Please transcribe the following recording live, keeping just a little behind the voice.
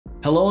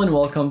Hello and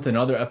welcome to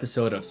another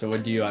episode of So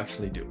What Do You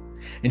Actually Do?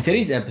 In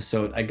today's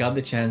episode, I got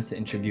the chance to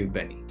interview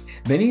Benny.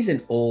 Benny's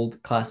an old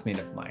classmate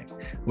of mine,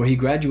 where he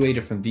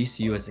graduated from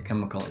VCU as a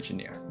chemical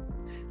engineer.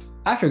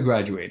 After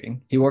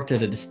graduating, he worked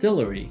at a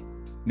distillery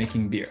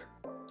making beer.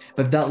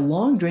 But that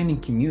long draining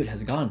commute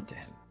has gotten to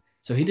him,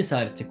 so he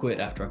decided to quit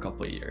after a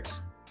couple of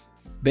years.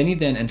 Benny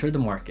then entered the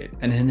market,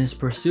 and in his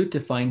pursuit to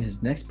find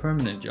his next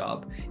permanent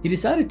job, he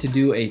decided to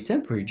do a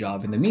temporary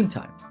job in the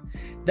meantime.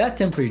 That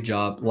temporary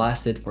job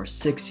lasted for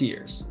 6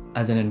 years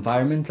as an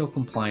environmental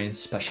compliance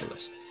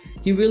specialist.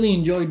 He really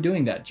enjoyed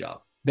doing that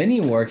job.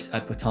 Benny works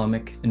at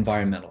Potomac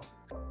Environmental,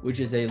 which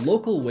is a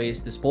local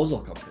waste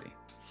disposal company.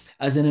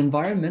 As an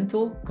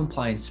environmental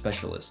compliance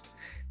specialist,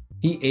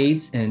 he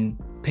aids in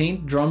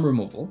paint drum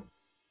removal,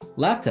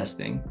 lab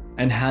testing,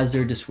 and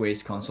hazardous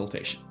waste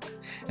consultation.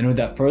 And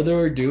without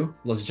further ado,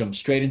 let's jump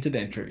straight into the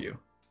interview.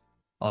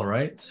 All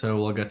right,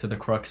 so we'll get to the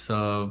crux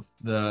of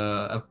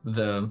the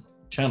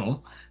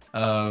channel.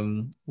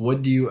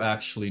 What do you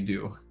actually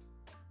do?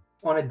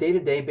 On a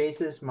day-to-day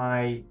basis,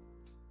 my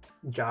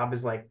job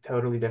is like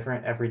totally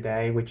different every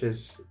day, which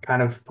is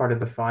kind of part of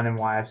the fun and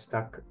why I've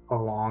stuck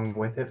along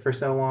with it for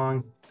so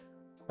long.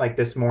 Like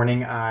this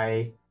morning,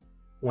 I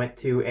went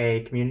to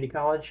a community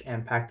college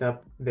and packed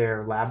up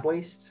their lab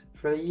waste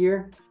for the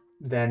year.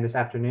 Then this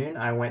afternoon,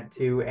 I went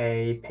to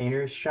a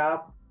painter's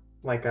shop,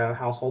 like a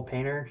household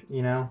painter,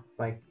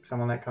 like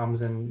someone that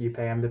comes and you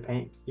pay them to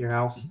paint your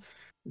house.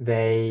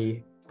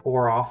 They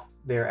pour off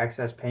their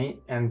excess paint.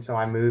 And so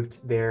I moved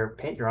their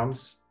paint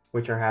drums,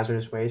 which are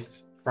hazardous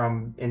waste,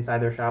 from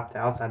inside their shop to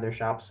outside their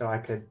shop so I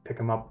could pick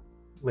them up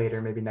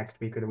later, maybe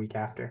next week or the week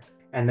after.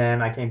 And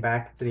then I came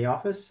back to the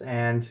office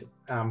and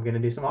I'm going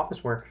to do some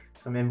office work,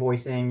 some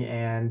invoicing,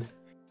 and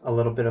a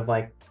little bit of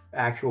like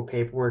actual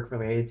paperwork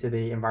related to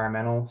the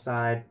environmental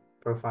side,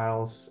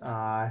 profiles,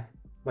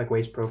 like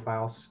waste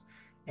profiles,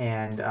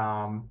 and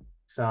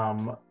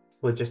some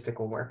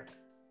logistical work.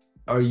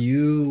 Are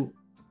you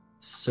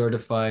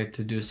certified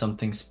to do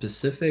something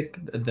specific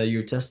that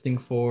you're testing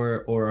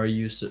for, or are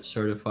you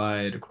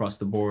certified across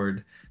the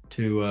board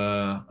to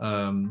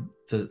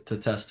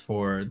test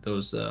for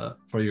those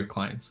for your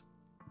clients?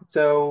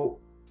 So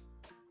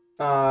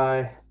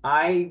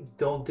I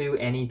don't do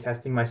any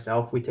testing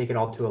myself. We take it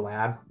all to a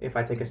lab. If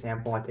I take a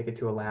sample, I take it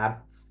to a lab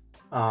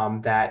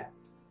that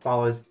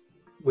follows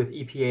with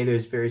EPA.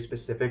 There's very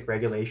specific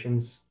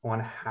regulations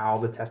on how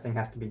the testing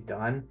has to be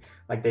done.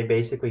 Like they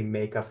basically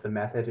make up the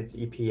method. It's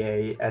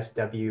EPA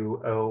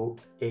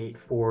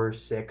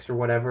SW0846 or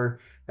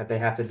whatever that they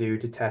have to do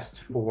to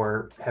test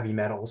for heavy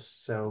metals.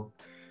 So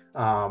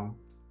um,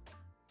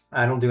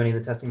 I don't do any of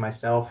the testing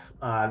myself.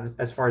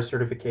 As far as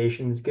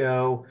certifications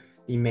go,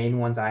 the main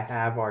ones I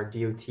have are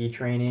DOT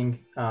training,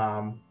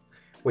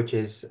 which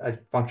is a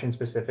function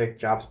specific,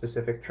 job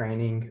specific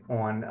training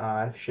on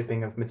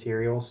shipping of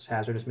materials,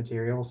 hazardous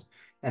materials.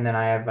 And then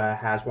I have a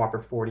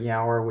HAZWOPER 40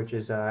 hour, which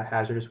is a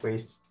hazardous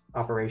waste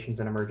operations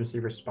and emergency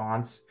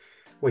response,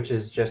 which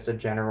is just a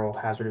general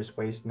hazardous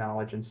waste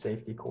knowledge and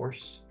safety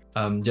course.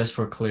 Just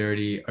for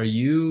clarity,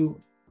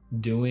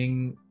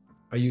 doing,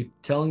 are you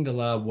telling the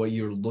lab what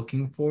you're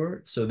looking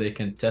for so they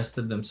can test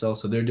it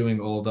themselves? So they're doing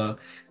all the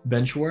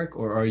bench work,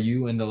 or are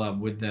you in the lab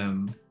with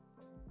them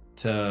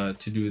to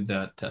do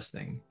that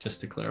testing?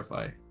 Just to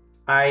clarify.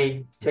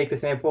 I take the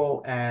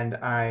sample and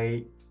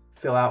I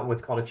fill out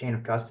what's called a chain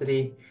of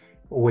custody,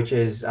 which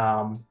is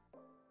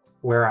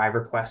where I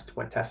request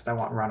what tests I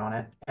want run on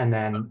it, and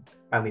then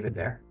I leave it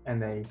there,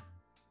 and they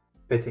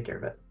take care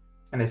of it,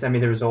 and they send me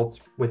the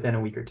results within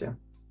a week or two.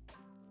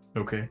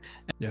 Okay.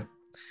 Yeah.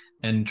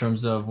 And in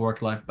terms of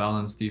work-life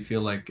balance, do you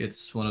feel like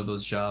it's one of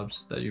those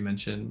jobs that you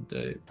mentioned,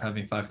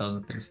 having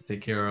 5,000 things to take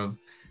care of?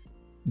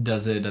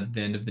 Does it, at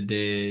the end of the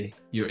day,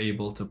 you're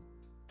able to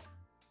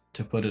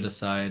put it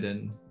aside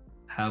and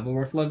have a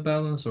work-life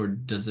balance, or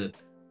is it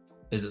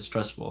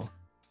stressful?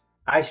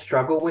 I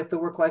struggle with the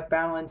work-life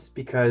balance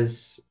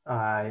because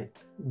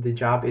the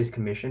job is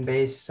commission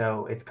based,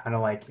 so it's kind of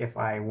like if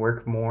I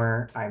work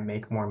more, I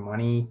make more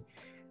money,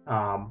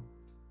 um,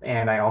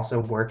 and I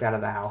also work out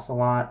of the house a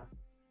lot.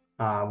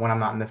 When I'm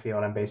not in the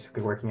field, I'm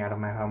basically working out of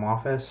my home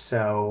office,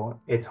 so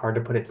it's hard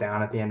to put it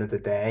down at the end of the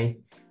day.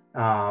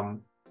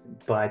 Um,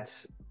 but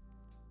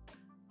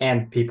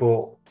and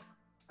people,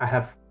 I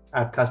have I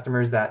have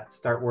customers that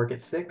start work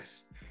at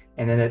 6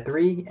 and then at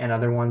 3, and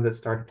other ones that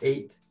start at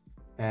 8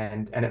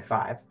 and at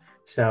 5.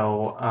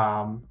 So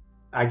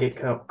I get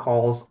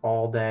calls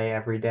all day,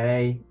 every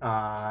day,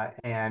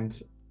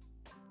 and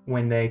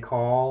when they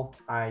call,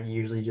 I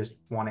usually just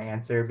want to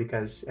answer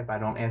because if I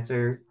don't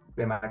answer,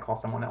 they might call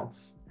someone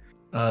else.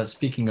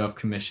 Speaking of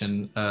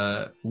commission,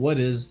 what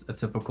is a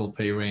typical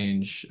pay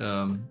range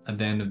at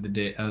the end of the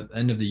day, at the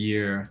end of the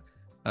year,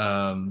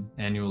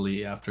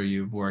 annually after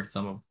you've worked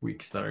some of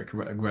weeks that are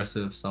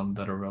aggressive, some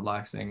that are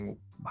relaxing?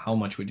 How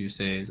much would you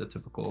say is a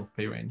typical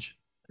pay range?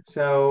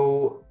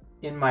 So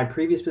in my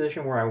previous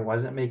position where I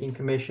wasn't making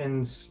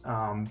commissions,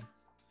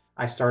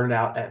 I started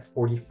out at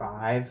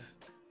 45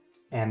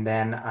 and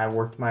then I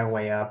worked my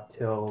way up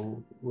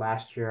till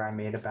last year I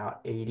made about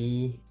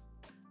 80.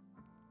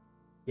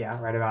 Yeah,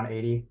 right around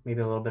 80,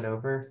 maybe a little bit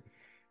over.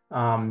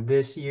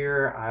 This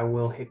year I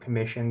will hit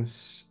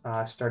commissions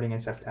starting in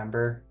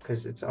September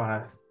because it's on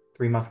a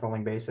 3 month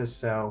rolling basis.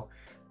 So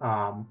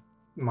um,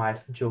 my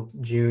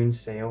June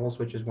sales,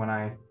 which is when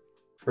I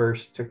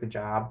first took the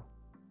job,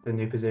 the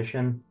new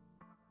position,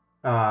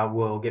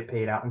 will get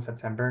paid out in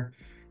September.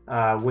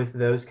 With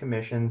those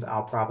commissions,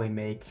 I'll probably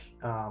make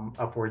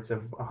upwards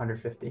of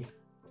 150.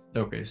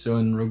 Okay, so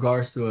in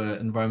regards to an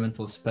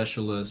environmental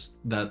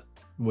specialist, that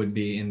would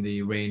be in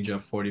the range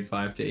of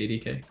 45 to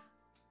 80K.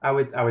 I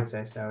would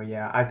say so,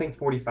 yeah. I think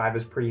 45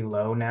 is pretty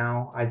low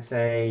now. I'd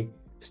say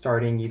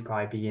starting you'd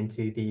probably be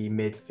into the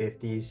mid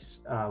 50s,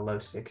 low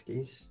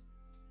 60s.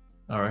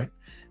 All right.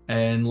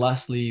 And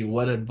lastly,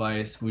 what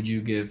advice would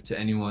you give to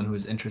anyone who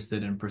is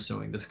interested in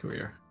pursuing this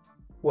career?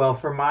 Well,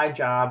 for my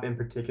job in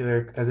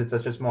particular, because it's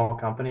such a small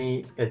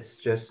company, it's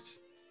just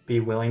be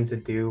willing to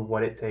do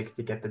what it takes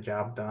to get the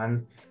job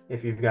done.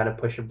 If you've got to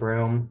push a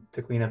broom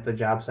to clean up the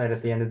job site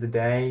at the end of the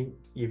day,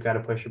 you've got to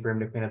push a broom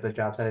to clean up the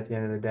job site at the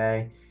end of the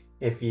day.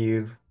 If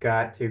you've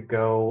got to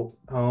go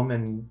home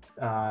and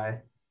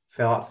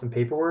fill out some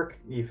paperwork,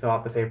 you fill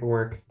out the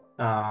paperwork.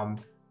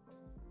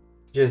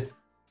 Just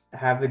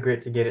have the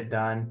grit to get it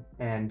done,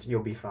 and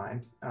you'll be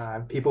fine.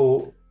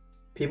 People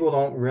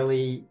don't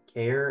really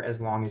care as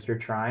long as you're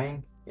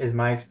trying, is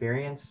my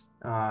experience.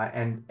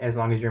 And as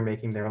long as you're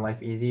making their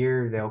life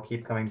easier, they'll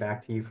keep coming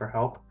back to you for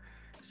help.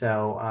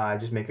 So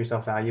just make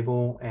yourself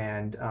valuable,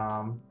 and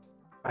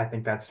I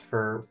think that's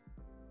for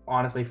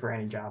honestly for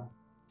any job.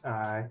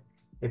 Uh,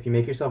 if you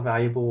make yourself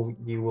valuable,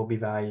 you will be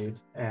valued,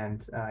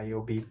 and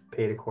you'll be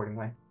paid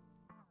accordingly.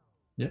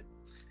 Yeah.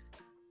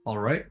 All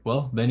right.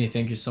 Well, Benny,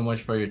 thank you so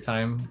much for your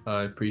time.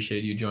 I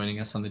appreciate you joining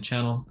us on the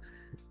channel.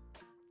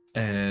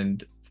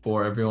 And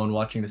for everyone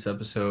watching this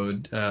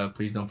episode,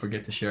 please don't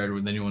forget to share it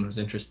with anyone who's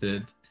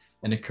interested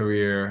in a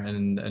career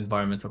in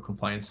environmental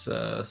compliance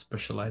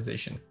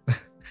specialization.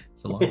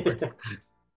 It's a long word.